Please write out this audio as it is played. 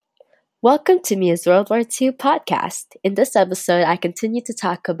Welcome to Mia's World War II podcast. In this episode, I continue to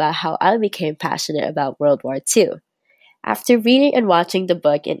talk about how I became passionate about World War II. After reading and watching the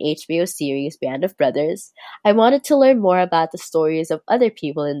book and HBO series Band of Brothers, I wanted to learn more about the stories of other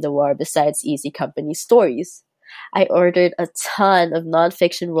people in the war besides Easy Company stories. I ordered a ton of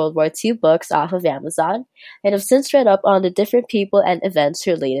nonfiction World War II books off of Amazon and have since read up on the different people and events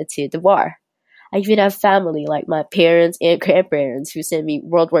related to the war. I even have family like my parents and grandparents who send me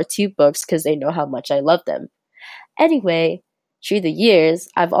World War II books because they know how much I love them. Anyway, through the years,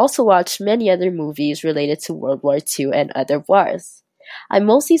 I've also watched many other movies related to World War II and other wars. I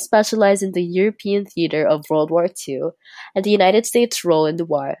mostly specialize in the European theater of World War II and the United States' role in the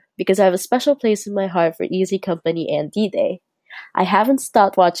war because I have a special place in my heart for Easy Company and D-Day. I haven't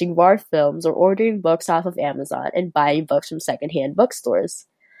stopped watching war films or ordering books off of Amazon and buying books from secondhand bookstores.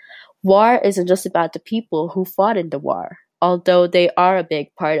 War isn't just about the people who fought in the war, although they are a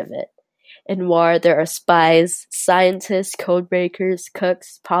big part of it. In war, there are spies, scientists, codebreakers,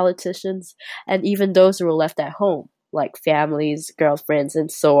 cooks, politicians, and even those who were left at home, like families, girlfriends,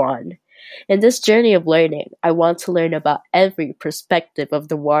 and so on. In this journey of learning, I want to learn about every perspective of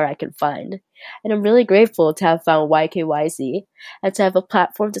the war I can find. And I'm really grateful to have found YKYZ and to have a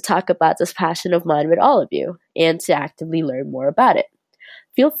platform to talk about this passion of mine with all of you, and to actively learn more about it.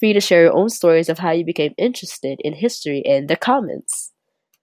 Feel free to share your own stories of how you became interested in history in the comments.